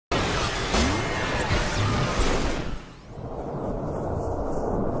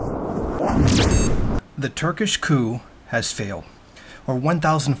The Turkish coup has failed. Over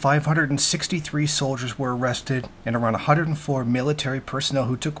 1,563 soldiers were arrested, and around 104 military personnel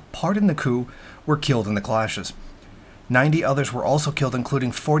who took part in the coup were killed in the clashes. 90 others were also killed,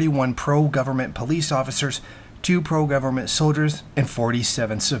 including 41 pro-government police officers, 2 pro-government soldiers, and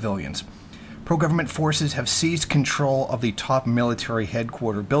 47 civilians. Pro-government forces have seized control of the top military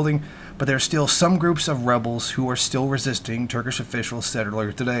headquarters building, but there are still some groups of rebels who are still resisting, Turkish officials said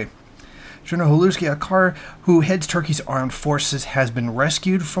earlier today. General Hulusi Akar, who heads Turkey's armed forces, has been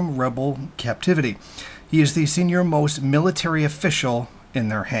rescued from rebel captivity. He is the senior-most military official in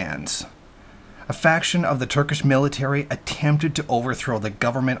their hands. A faction of the Turkish military attempted to overthrow the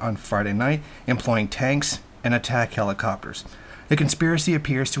government on Friday night, employing tanks and attack helicopters. The conspiracy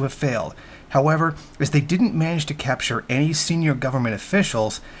appears to have failed. However, as they didn't manage to capture any senior government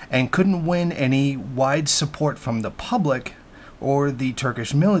officials and couldn't win any wide support from the public or the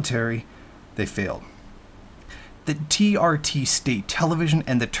Turkish military, they failed. The TRT state television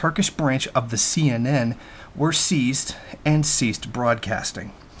and the Turkish branch of the CNN were seized and ceased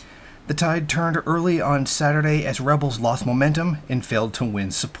broadcasting. The tide turned early on Saturday as rebels lost momentum and failed to win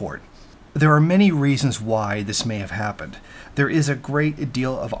support. There are many reasons why this may have happened. There is a great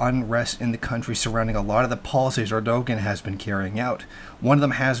deal of unrest in the country surrounding a lot of the policies Erdogan has been carrying out. One of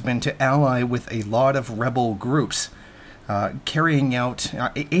them has been to ally with a lot of rebel groups, carrying out,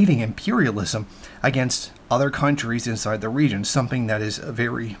 aiding imperialism against other countries inside the region, something that is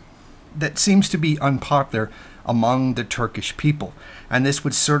that seems to be unpopular among the Turkish people. And this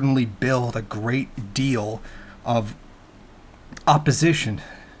would certainly build a great deal of opposition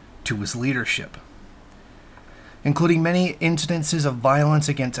to his leadership, including many incidences of violence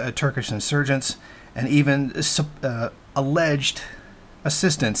against Turkish insurgents and even alleged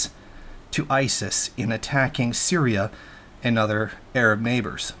assistance to ISIS in attacking Syria and other Arab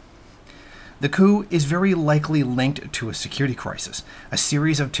neighbors. The coup is very likely linked to a security crisis. A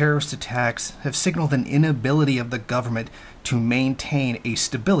series of terrorist attacks have signaled an inability of the government to maintain a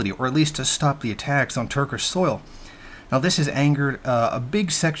stability, or at least to stop the attacks on Turkish soil. Now, this has angered a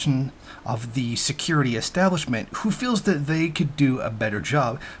big section of the security establishment who feels that they could do a better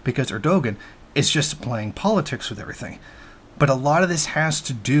job because Erdogan is just playing politics with everything. But a lot of this has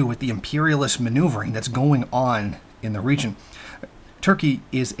to do with the imperialist maneuvering that's going on in the region. Turkey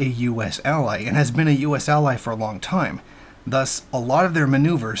is a U.S. ally and has been a U.S. ally for a long time. Thus, a lot of their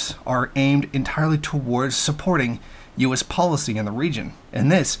maneuvers are aimed entirely towards supporting U.S. policy in the region.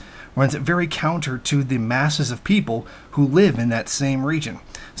 And this runs very counter to the masses of people who live in that same region.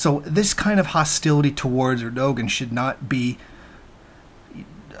 So this kind of hostility towards Erdogan should not be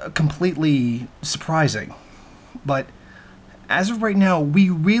completely surprising. But as of right now, we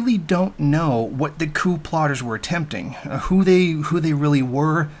really don't know what the coup plotters were attempting, who they really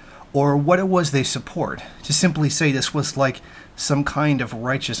were, or what it was they support. To simply say this was like some kind of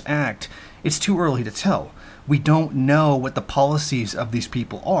righteous act, it's too early to tell. We don't know what the policies of these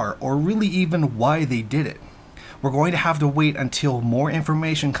people are, or really even why they did it. We're going to have to wait until more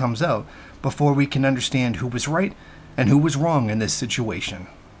information comes out before we can understand who was right and who was wrong in this situation.